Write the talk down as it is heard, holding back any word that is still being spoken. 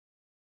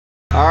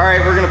All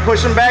right, we're gonna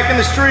push them back in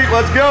the street.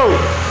 Let's go.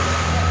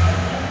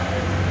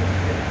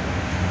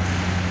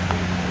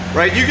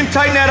 Right, you can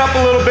tighten that up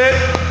a little bit.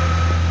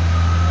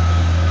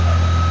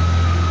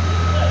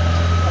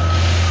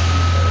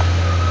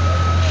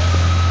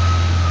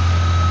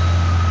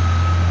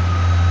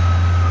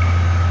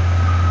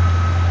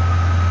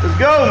 Let's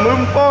go,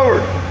 moving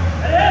forward.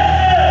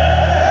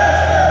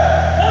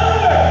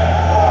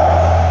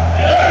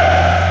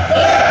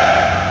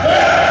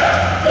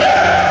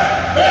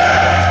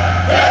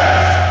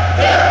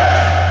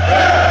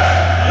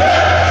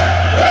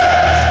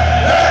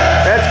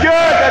 That's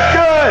good, that's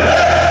good.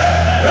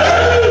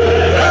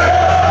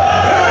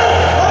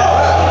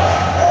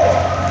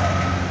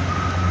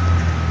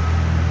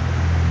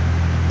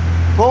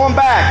 Pull them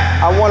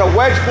back. I want a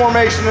wedge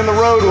formation in the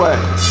roadway.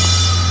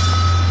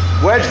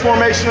 Wedge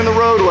formation in the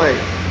roadway.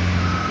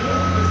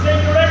 The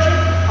same direction?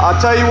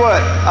 I'll tell you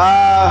what.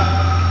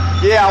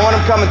 Yeah, I want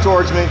them coming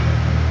towards me.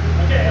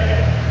 Okay.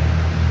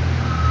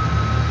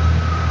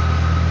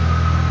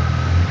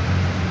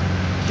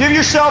 Give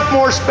yourself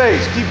more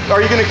space.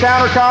 Are you going to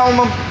counter column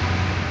them?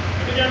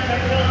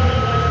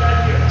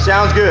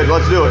 Sounds good.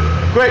 Let's do it.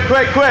 Quick,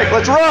 quick, quick.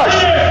 Let's rush.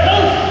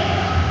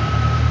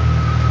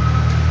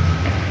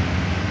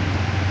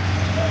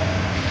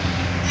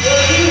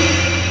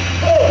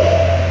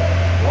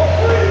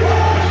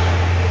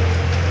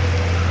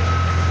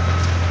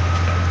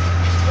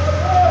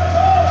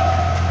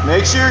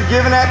 Make sure you're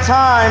giving that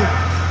time.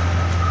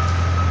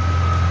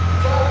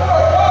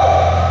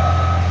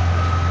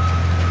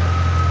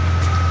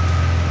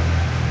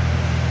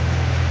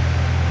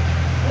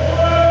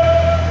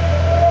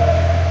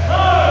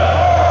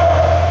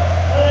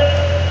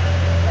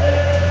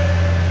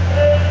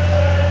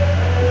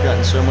 We've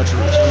gotten so many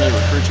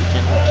recruits you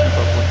can't even keep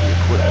up with the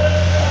equipment.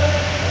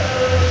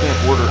 You can't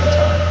order in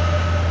time.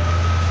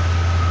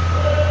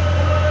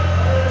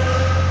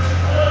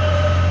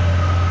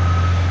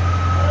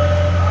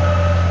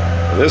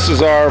 This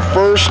is our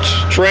first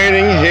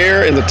training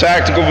here in the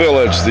Tactical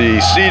Village. The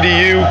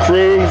CDU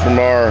crew from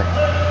our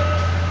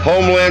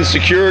Homeland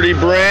Security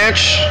Branch.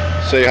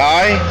 Say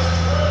hi.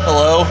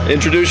 Hello.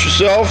 Introduce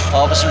yourself.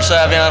 Officer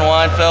Savyon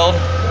Weinfeld.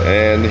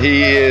 And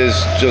he's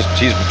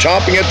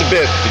chomping at the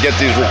bit to get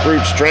these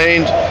recruits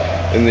trained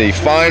in the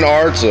fine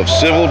arts of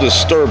civil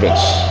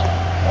disturbance.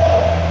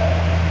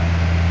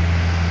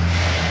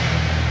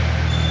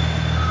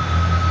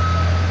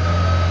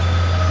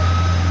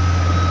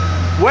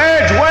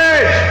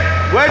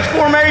 Wedge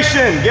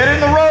formation. Get it in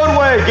the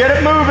roadway. Get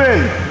it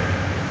moving.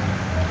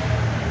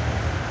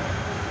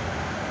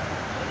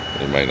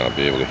 He might not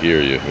be able to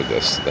hear you with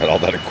this, all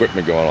that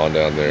equipment going on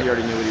down there. He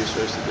already knew what he was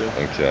supposed to do.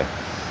 Okay.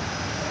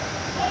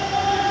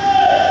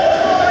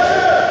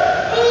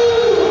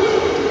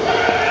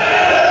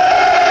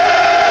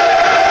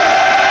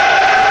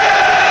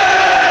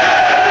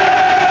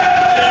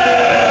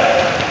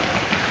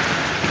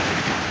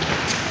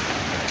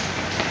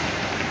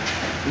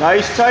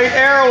 Nice tight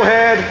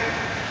arrowhead.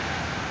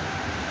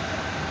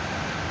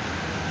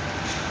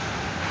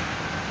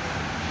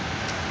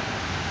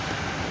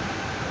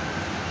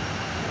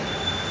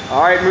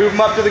 All right, move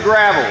them up to the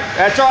gravel.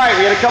 That's all right.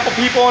 We had a couple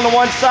people on the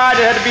one side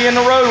that had to be in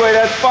the roadway.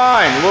 That's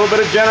fine. A little bit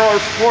of general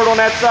support on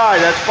that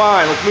side. That's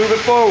fine. Let's move it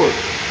forward.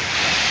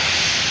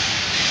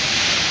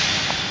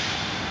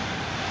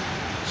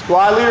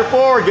 Squad leader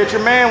forward. Get your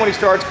man when he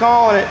starts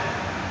calling it.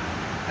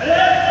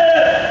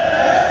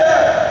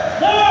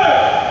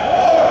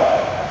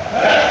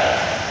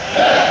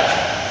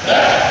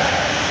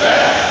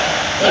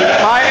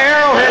 My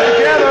arrowhead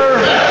together.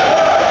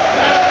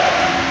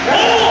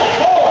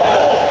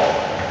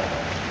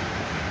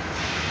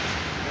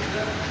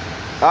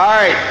 All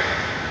right.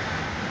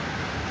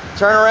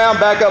 Turn around,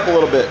 back up a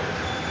little bit.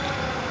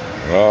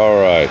 All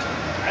right.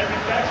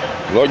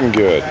 Looking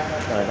good. All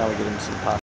right, now we get him some pop.